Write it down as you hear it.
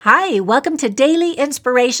Hi, welcome to Daily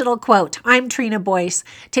Inspirational Quote. I'm Trina Boyce.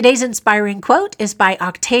 Today's inspiring quote is by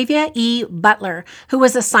Octavia E. Butler, who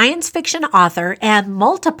was a science fiction author and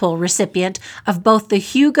multiple recipient of both the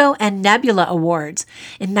Hugo and Nebula Awards.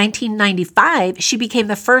 In 1995, she became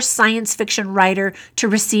the first science fiction writer to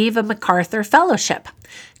receive a MacArthur Fellowship.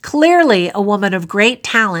 Clearly a woman of great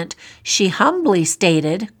talent, she humbly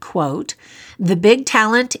stated, quote, "The big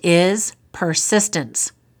talent is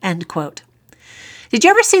persistence," end quote. Did you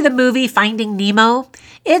ever see the movie Finding Nemo?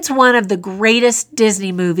 It's one of the greatest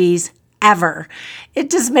Disney movies ever. It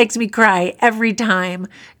just makes me cry every time.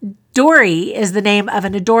 Dory is the name of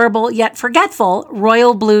an adorable yet forgetful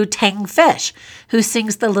royal blue tang fish who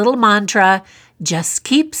sings the little mantra, "Just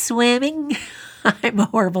keep swimming." I'm a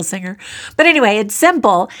horrible singer. But anyway, it's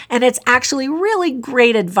simple and it's actually really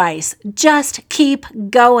great advice. Just keep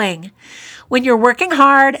going. When you're working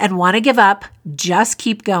hard and want to give up, just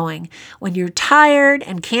keep going. When you're tired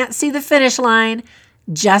and can't see the finish line,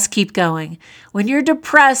 just keep going. When you're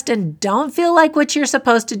depressed and don't feel like what you're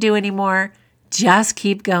supposed to do anymore, just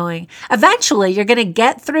keep going. Eventually, you're going to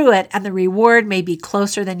get through it and the reward may be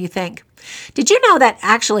closer than you think. Did you know that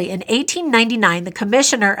actually in 1899, the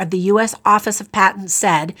commissioner of the U.S. Office of Patents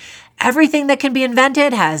said, "Everything that can be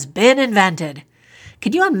invented has been invented"?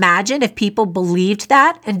 Could you imagine if people believed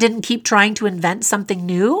that and didn't keep trying to invent something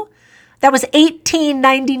new? That was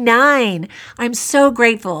 1899. I'm so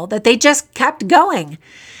grateful that they just kept going.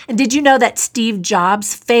 And did you know that Steve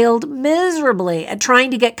Jobs failed miserably at trying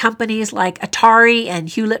to get companies like Atari and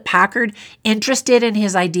Hewlett-Packard interested in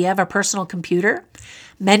his idea of a personal computer?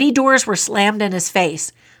 Many doors were slammed in his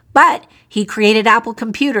face, but he created Apple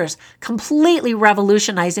computers, completely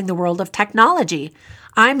revolutionizing the world of technology.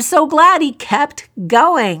 I'm so glad he kept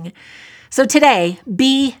going. So today,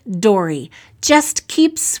 be Dory. Just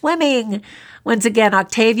keep swimming. Once again,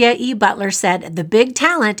 Octavia E. Butler said, "The big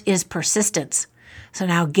talent is persistence." So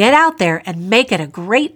now get out there and make it a great